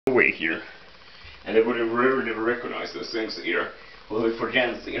Away here, and they would never recognize those things here. Well, look for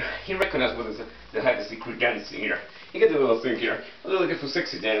dancing here. He recognized what is the high secret dancing here. You get the little thing here. I'm looking for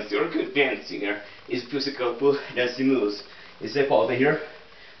sexy dancing or good dancing here. Is musical dancing moves. Is that part here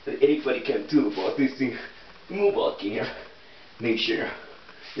that anybody can do about this thing? Move walking here. Make sure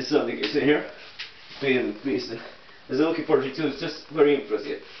it's something is in here. Please. There's looking for it too. It's just very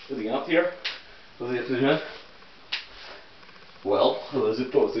impressive. Looking up here. Looking here. Well, there's a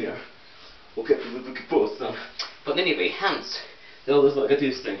pose here. Okay, look at pose then. But anyway, hands. They always look at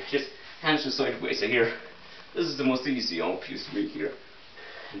this thing. Just hands just sideways here. This is the most easy obvious way here.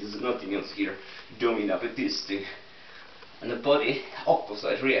 And there's nothing else here. Doming up at this thing. And the body,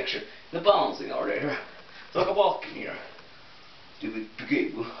 opposite reaction. The bouncing are there. It's like a walking here. Do it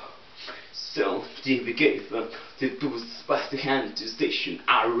together. So, do we give to boost past the hand to station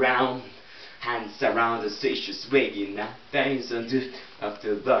around. Hands around the station, swaying up, dance and do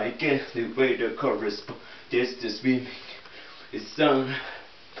after like the way the chorus, just the swimming is on.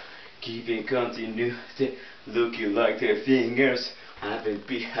 Keeping continuity, looking like their fingers haven't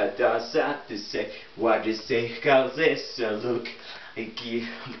been had us at to say what they say, cause it's a look. I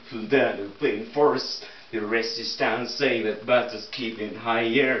give down the playing force. The resistance save it, but just keeping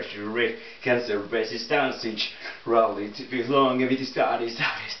higher. The cancer resistance inch, rally to belong with the studies.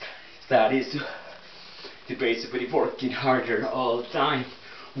 That is the basically working harder all the time.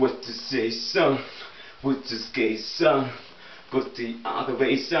 What to say, son? What to say, son? But the other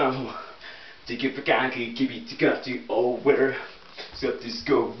way, son. To keep a canky, keep it to over. So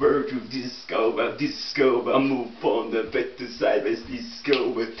discover to discover, move on the better side as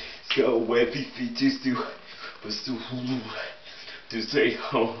discover. So where if just to say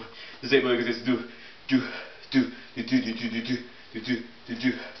home, to say what this do.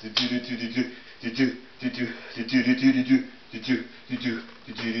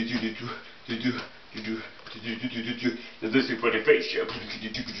 This is for the face shape.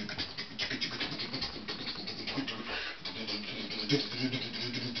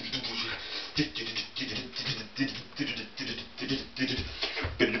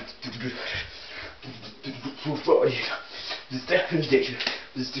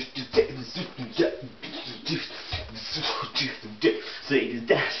 Say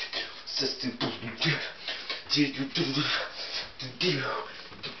that. So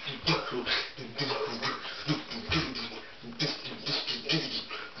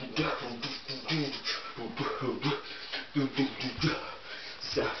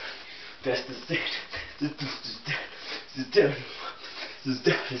that's the set.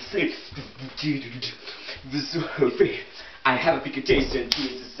 I have a bigger taste and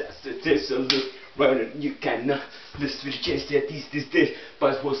it's a look right. You cannot listen to the chance that this,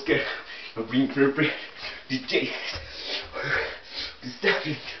 but was scared of being prepared. The day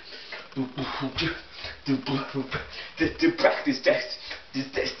to practice test.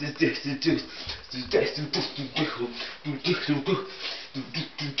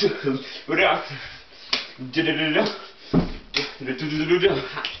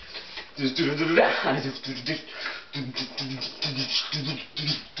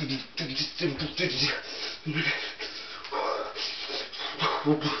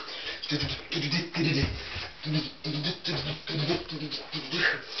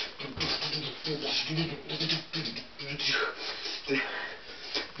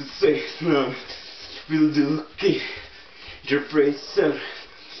 The safe man will do okay. Your praise son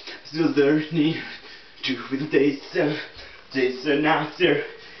still learning to with Jason after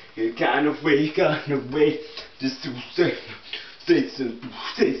you kind of wake up and wait just to say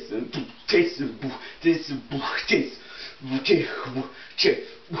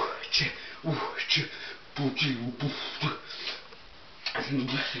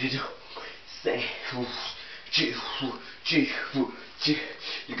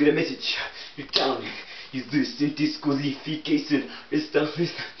you get a message, you're telling me, is this in disqualification? Is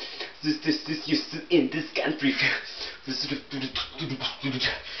this used in this country? This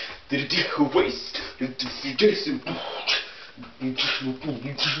waste.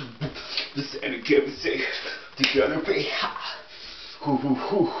 This and can say together pay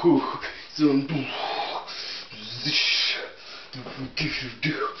some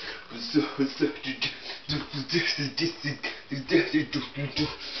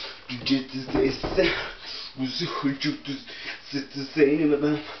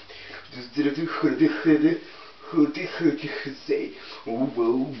say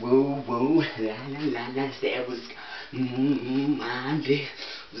whoa la there was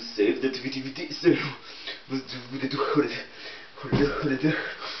save that activity so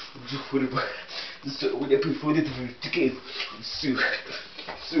we prefer it to give so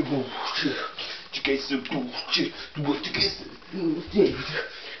so bullshit. You get so bullshit. What you get so bullshit.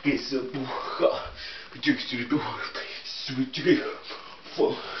 Get so bullshit. But you get to the door. Sweet you get.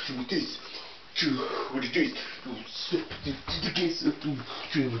 Fuck. With this. What it is. You get so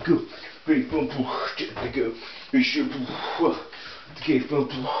bullshit. We go. Very fun bullshit. I go. We should bullshit. To get fun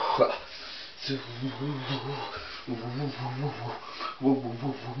bullshit. So.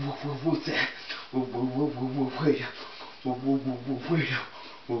 What's that?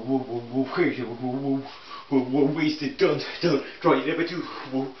 Waste it, don't try it ever do.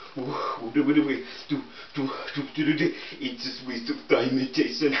 It's just waste of time and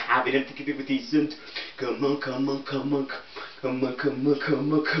Jason. Have it and think it with decent. Come on, come on, come on, come on, come on,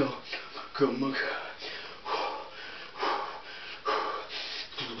 come on, come on.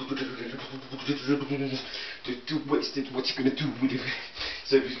 To waste it, what you gonna do with it?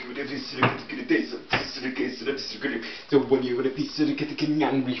 So if you're gonna be gonna do so when you're gonna be so to get the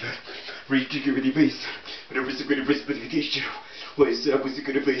angry, reach your really base, whatever is a good precipitation. What is that was it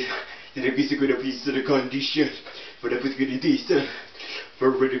gonna be? Did it be so good a piece of the condition? Whatever was gonna decent,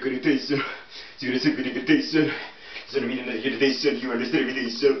 for really good decent, so you're gonna say good decent. So I mean in the decent, you understand everything,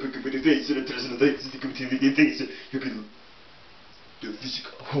 so pick up with the decent, and there's another thing to continue the decent, you can do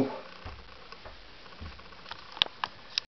physical.